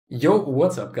Yo,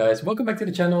 what's up guys? Welcome back to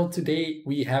the channel. Today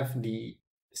we have the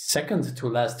second to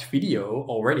last video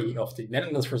already of the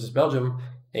Netherlands versus Belgium,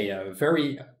 a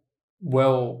very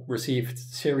well received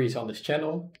series on this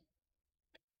channel.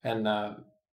 And I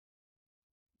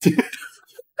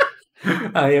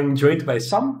am joined by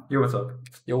Sam. Yo, what's up?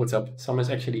 Yo, what's up? Sam is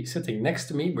actually sitting next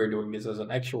to me. We're doing this as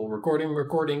an actual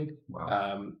recording.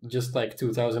 Wow. Just like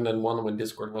 2001 when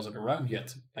Discord wasn't around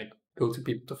yet. Like go to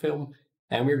people to film.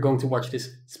 And we're going to watch this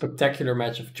spectacular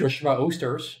match of Joshua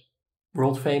Oosters,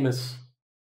 world famous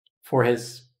for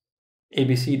his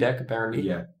ABC deck, apparently.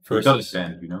 Yeah, he got his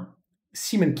band, you know?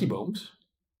 Simon Kieboom's.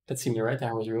 That's Simon, right?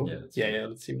 That was real? Yeah,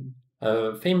 that's Simon.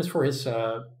 Famous for his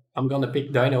I'm gonna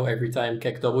pick Dino every time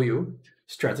Kek W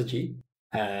strategy.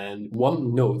 And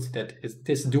one note that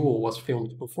this duel was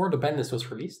filmed before the ban list was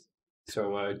released.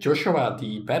 So Joshua,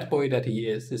 the bad boy that he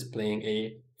is playing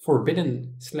a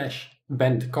forbidden /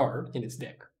 banned card in its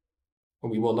deck.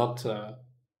 We will not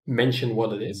mention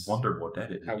what it is. I wonder what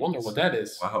that is. I wonder what that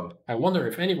is. Wow. I wonder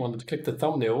if anyone that clicked the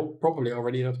thumbnail probably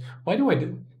already knows. Why do I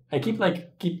do? I keep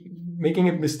making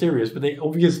it mysterious, but they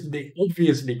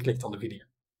obviously clicked on the video.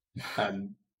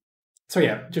 So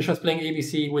yeah, Joshua's playing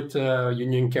ABC with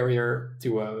Union Carrier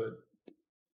to.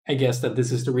 I guess that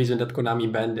this is the reason that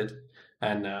Konami banned it,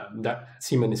 and that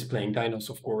Simon is playing Dinos,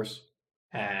 of course.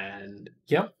 And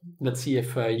yeah, let's see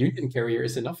if Union Carrier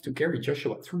is enough to carry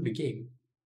Joshua through the game.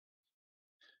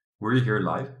 Were you here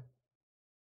live?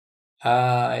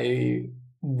 I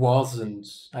wasn't,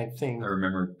 I think. I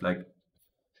remember, like...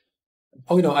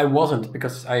 Oh, no, I wasn't,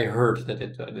 because I heard that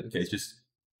it... Okay, just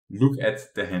look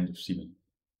at the hand of Simon.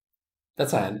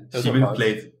 That's a hand. Simon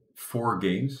played 4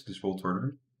 games this whole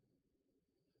tournament.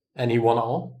 And he won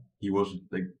all? He was,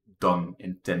 like, done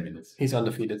in 10 minutes. He's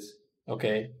undefeated.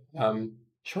 Okay.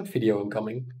 Short video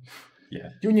incoming. Yeah.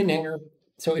 Union Hanger.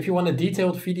 So if you want a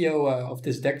detailed video of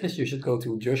this deck list, you should go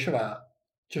to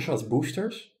Joshua's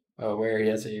Boosters, where he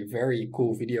has a very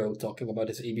cool video talking about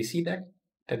his ABC deck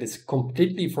that is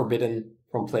completely forbidden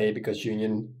from play because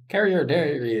Union Carrier,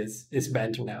 there he is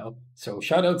banned now. So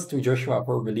shoutouts to Joshua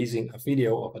for releasing a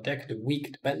video of a deck the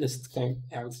week the ban list came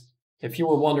out. If you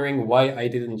were wondering why I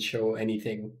didn't show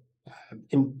anything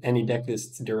in any deck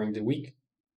lists during the week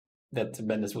that the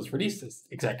ban list was released, it's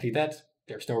exactly that.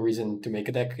 There's no reason to make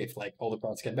a deck if like all the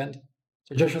cards get banned.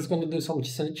 So Joshua's going to do some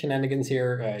shenanigans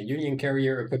here. Union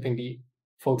Carrier equipping the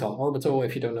Photon Orbital.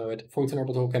 If you don't know it, Photon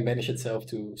Orbital can banish itself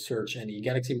to search any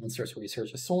Galaxy monsters, so he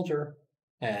searches a Soldier.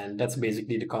 And that's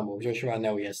basically the combo of Joshua.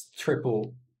 Now he has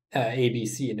triple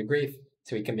ABC in the grave,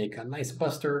 so he can make a nice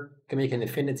Buster, can make an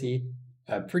Infinity.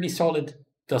 Pretty solid,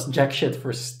 does jack shit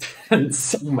for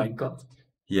stunts. Oh my god.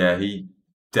 Yeah, he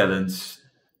talents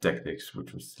Tactics,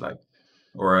 which was like...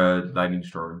 Or a Lightning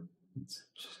Storm. It's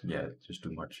just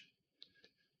too much.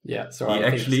 Yeah, so he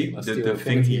actually, the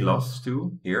thing he lost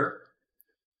to here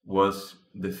was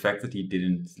the fact that he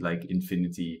didn't like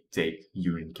Infinity take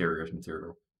Union Carrier's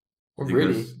material. Oh,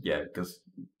 really? Yeah, because...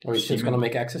 Oh, he's just going to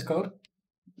make access code?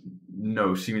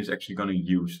 No, Simon's actually going to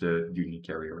use the Union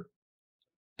Carrier.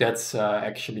 That's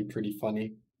actually pretty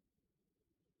funny.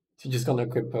 So you're just going to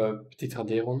equip Petit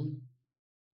Raderon?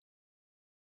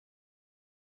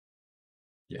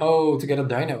 Yeah. Oh, to get a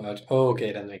Dino out. Oh,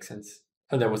 okay, that makes sense.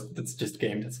 Oh, that's just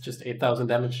game. That's just 8,000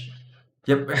 damage.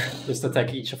 Yep. Just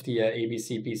attack each of the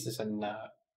ABC pieces and...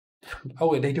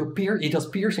 Oh, they do he does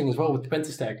piercing as well with the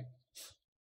Pentastack.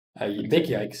 Big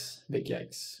yikes. Big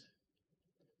yikes.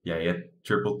 Yeah, he had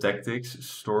triple Tactics,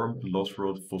 Storm, Lost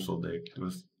World, Fossil deck. It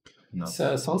was nuts.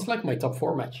 Sounds like my top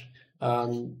 4 match.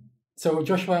 So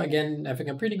Joshua, again, having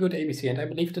a pretty good ABC, and I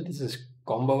believe that this is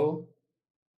combo.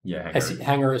 Yeah, Hanger. I see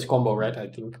Hanger is combo, right? I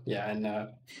think. Yeah, and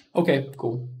okay,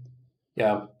 cool.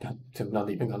 Yeah, I'm not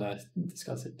even gonna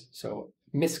discuss it. So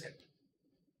Misk,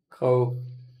 Crow.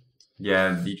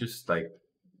 Yeah, he just like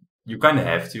you kind of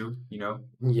have to, you know.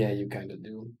 Yeah, you kind of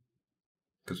do.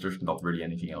 Because there's not really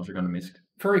anything else you're gonna miss.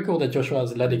 Very cool that Joshua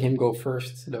is letting him go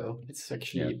first, though. It's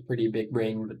actually pretty big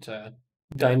brain, but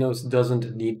Dinos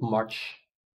doesn't need much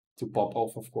to pop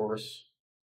off, of course.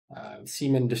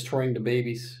 Seaman destroying the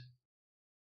babies.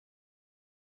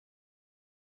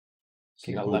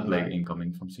 Cool play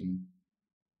incoming from Seaman.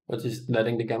 What is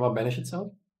letting the Gamma banish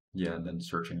itself? Yeah, and then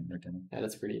searching their Gamma. Yeah,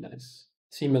 that's pretty nice.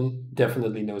 Seaman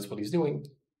definitely knows what he's doing.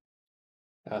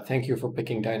 Thank you for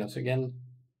picking Dinos again.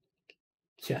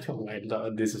 Yeah,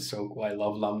 this is so cool. I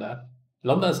love Lambda.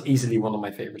 Lambda is easily one of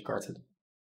my favorite cards.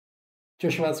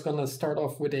 Joshua's gonna start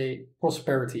off with a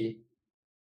Prosperity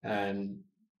and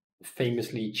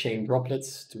famously chain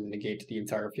droplets to negate the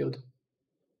entire field.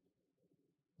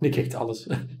 Negate alles.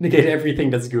 Negate everything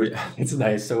that's good. It's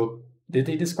nice. So Did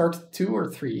he discard 2 or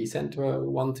 3? He sent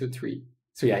 1, 2, 3.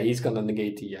 So yeah, he's gonna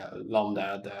negate the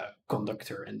lambda, the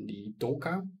conductor, and the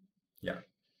dolka. Yeah.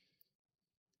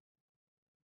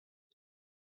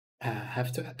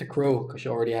 Have to add the crow because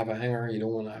you already have a hanger. You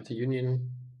don't want to have the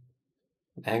union.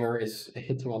 Hanger is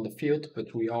hitting on the field,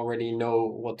 but we already know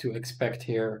what to expect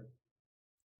here.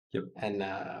 Yep. And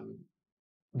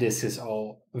this is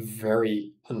all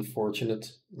very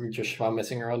unfortunate. Joshua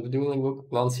messing around with dueling book,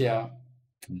 Lancia,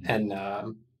 and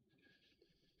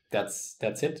that's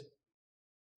it.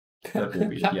 That will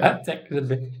be it, yeah.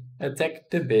 Attack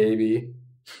the baby.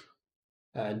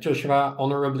 Joshua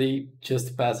honorably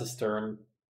just passes turn,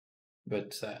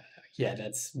 but yeah,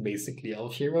 that's basically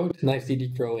all she wrote. Nice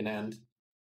DD Crow in hand.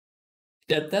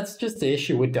 That's just the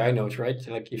issue with dinos, right?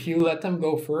 Like if you let them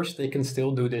go first, they can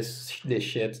still do this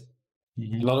shit.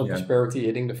 A lot of prosperity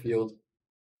hitting the field.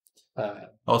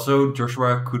 Also,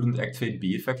 Joshua couldn't activate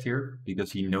B effect here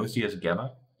because he knows he has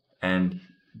Gamma, and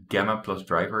Gamma plus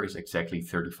Driver is exactly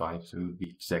 35, so he would be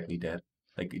exactly dead.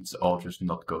 Like it's all just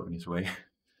not going his way.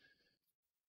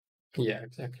 Yeah,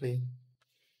 exactly.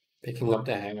 Picking up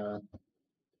the hanger.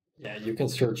 Yeah, you can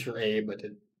search your A, but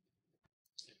it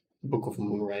Book of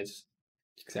Moonrise.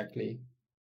 Exactly.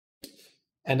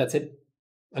 And that's it.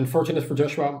 Unfortunate for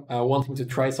Joshua, wanting to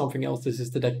try something else. This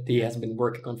is the deck he has been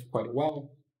working on for quite a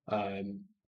while.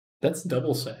 That's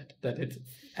double sad that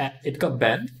it got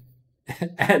banned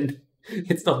and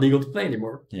it's not legal to play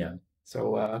anymore. Yeah.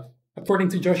 So according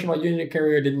to Joshua, Union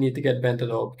Carrier didn't need to get banned at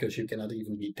all because you cannot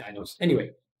even beat dinos.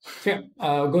 Anyway, so yeah,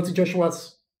 go to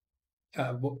Joshua's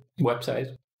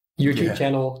website, YouTube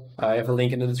channel. I have a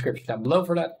link in the description down below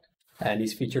for that. And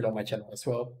he's featured on my channel as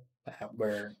well,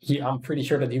 where I'm pretty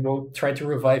sure that he will try to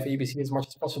revive ABC as much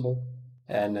as possible.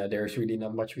 And there's really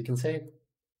not much we can say.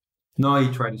 No,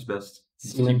 he tried his best.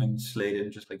 Seaman slayed him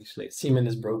just like he slayed. Seaman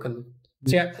is broken.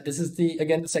 So yeah, this is the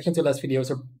second to last video.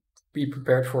 So be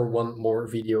prepared for one more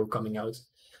video coming out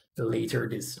later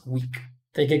this week.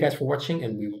 Thank you guys for watching,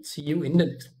 and we will see you in the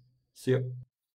next one. See you.